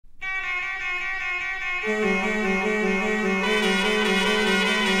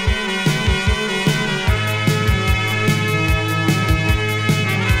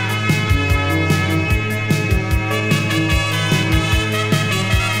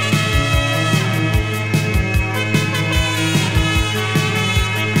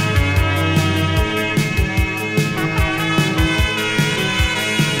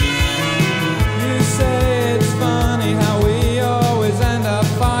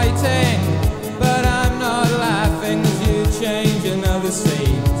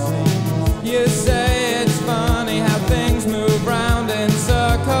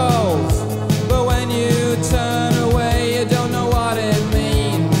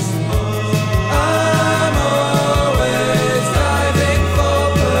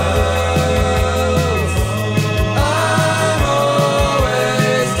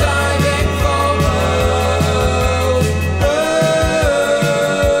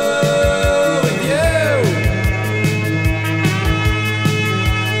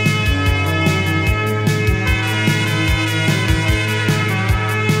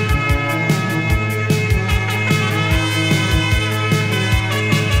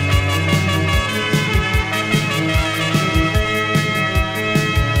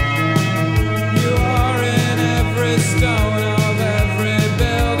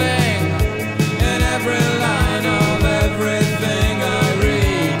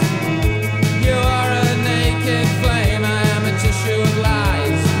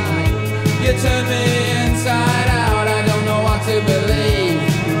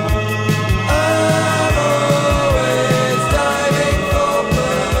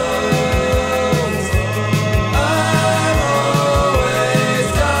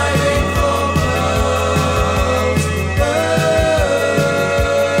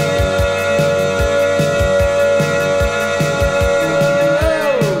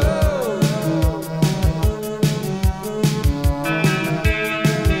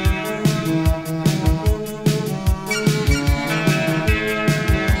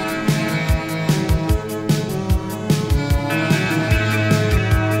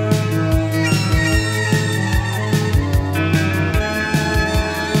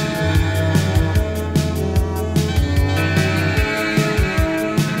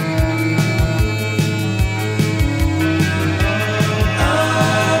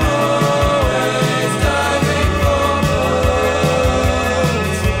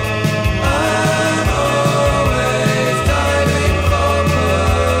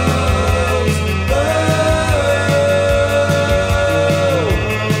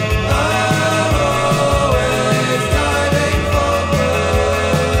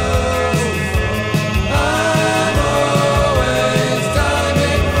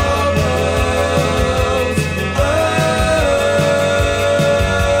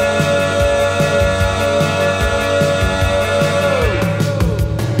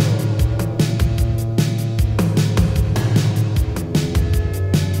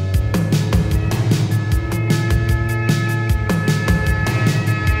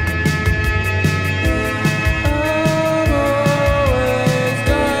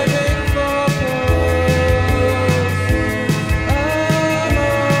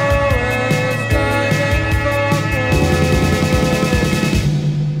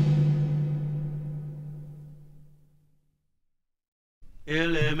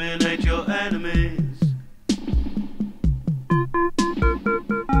Eliminate your enemies.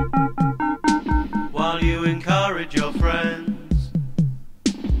 While you encourage your friends.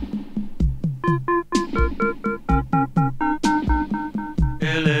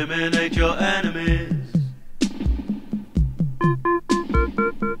 Eliminate your enemies.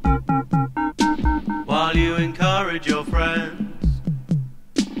 While you encourage your friends.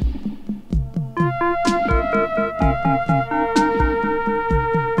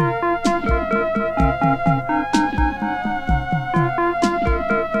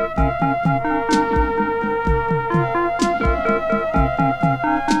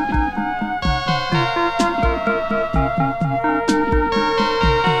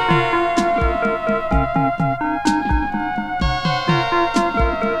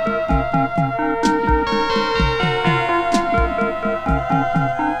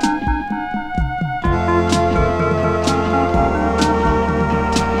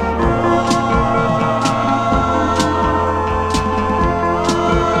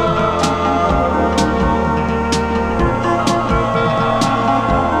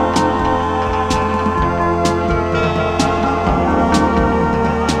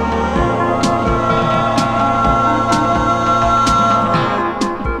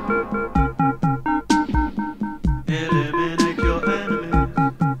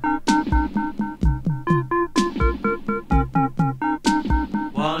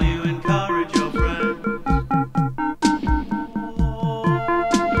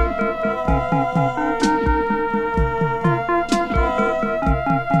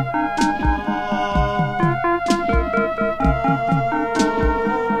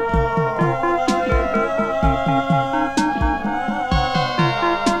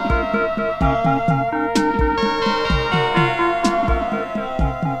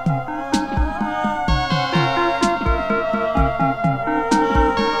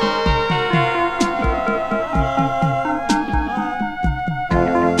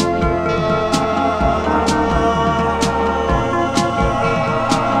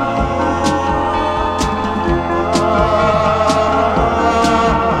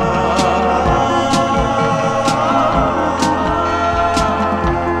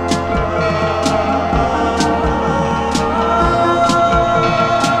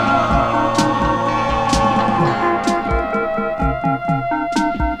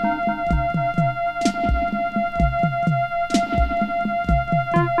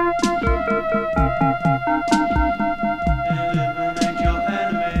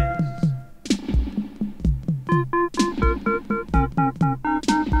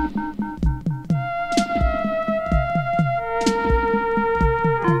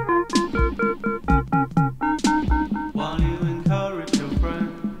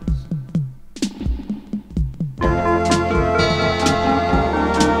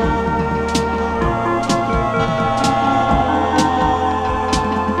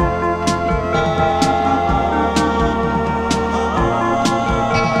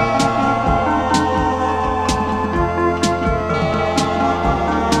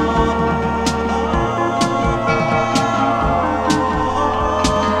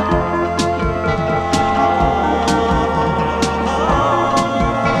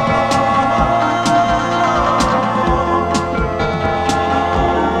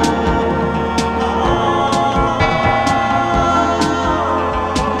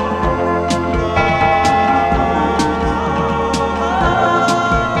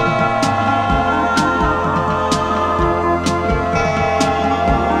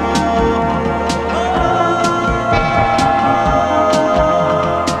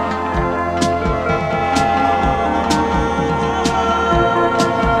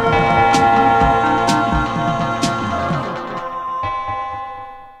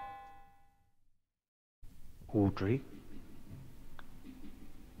 Audrey?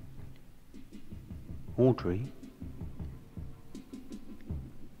 Audrey?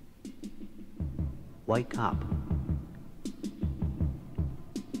 Wake up.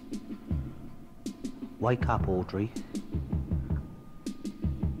 Wake up, Audrey.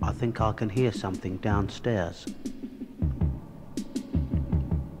 I think I can hear something downstairs.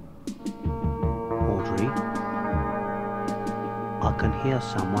 Audrey? I can hear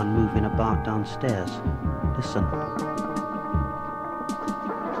someone moving about downstairs. Listen.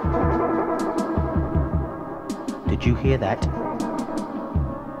 Did you hear that?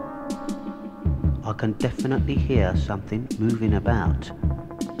 I can definitely hear something moving about.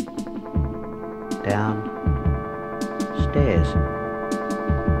 Downstairs.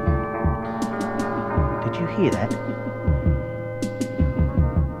 Did you hear that?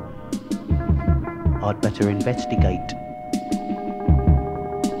 I'd better investigate.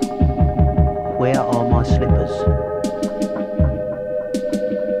 Where are my slippers?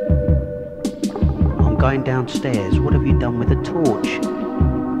 I'm going downstairs. What have you done with the torch?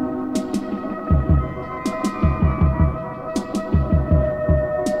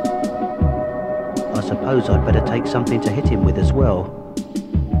 I suppose I'd better take something to hit him with as well.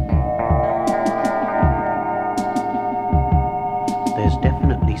 There's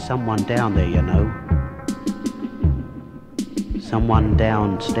definitely someone down there, you know. Someone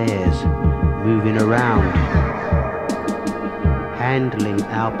downstairs, moving around, handling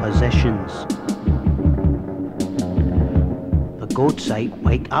our possessions. For God's sake,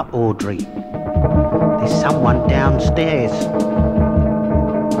 wake up, Audrey. There's someone downstairs.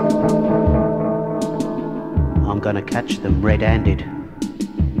 I'm gonna catch them red-handed.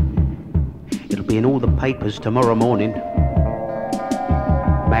 It'll be in all the papers tomorrow morning.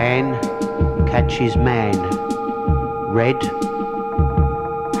 Man catches man, red-handed.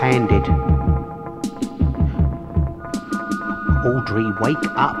 Audrey, wake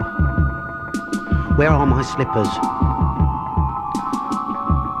up. Where are my slippers?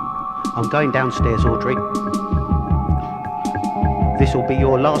 I'm going downstairs, Audrey. This'll be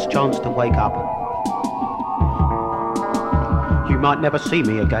your last chance to wake up. You might never see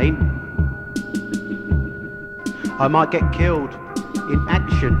me again. I might get killed in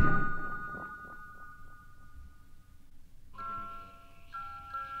action.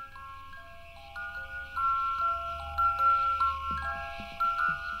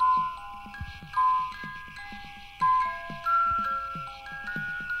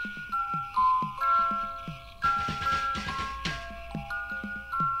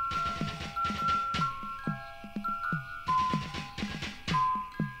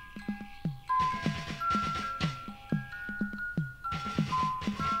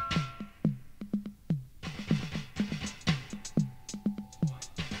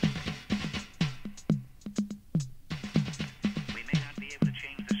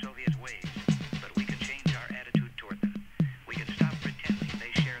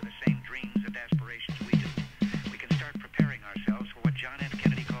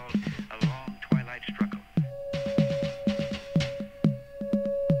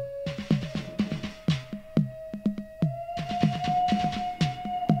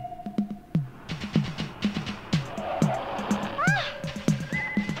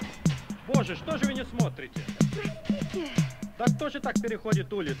 Боже, что же вы не смотрите? Простите. Да кто же так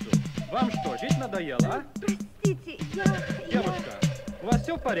переходит улицу? Вам что, жить надоело, а? Простите, Девушка, у вас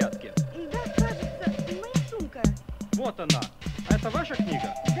все в порядке? Да, кажется, моя сумка. Вот она. А это ваша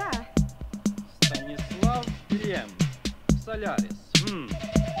книга? Да. Станислав Лем. Солярис.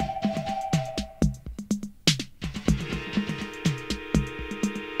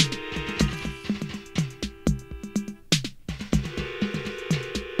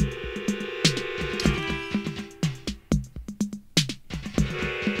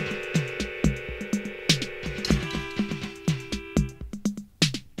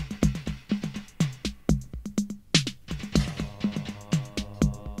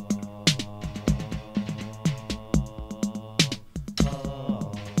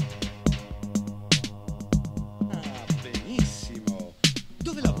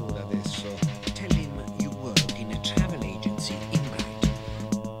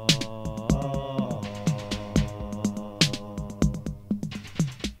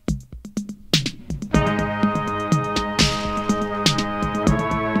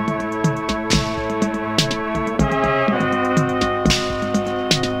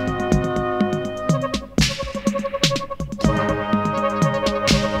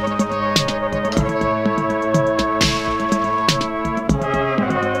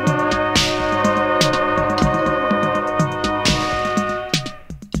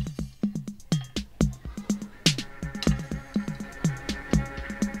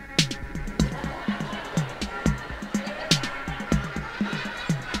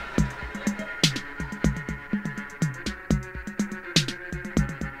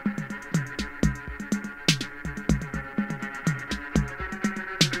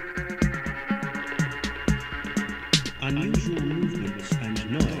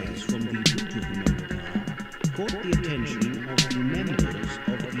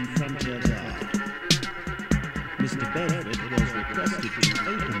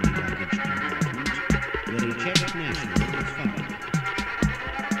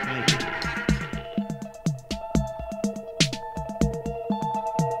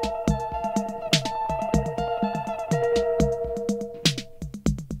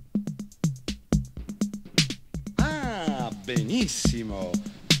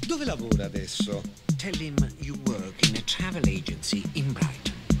 Dove lavora adesso? Tell him you work in a travel agency in Brighton.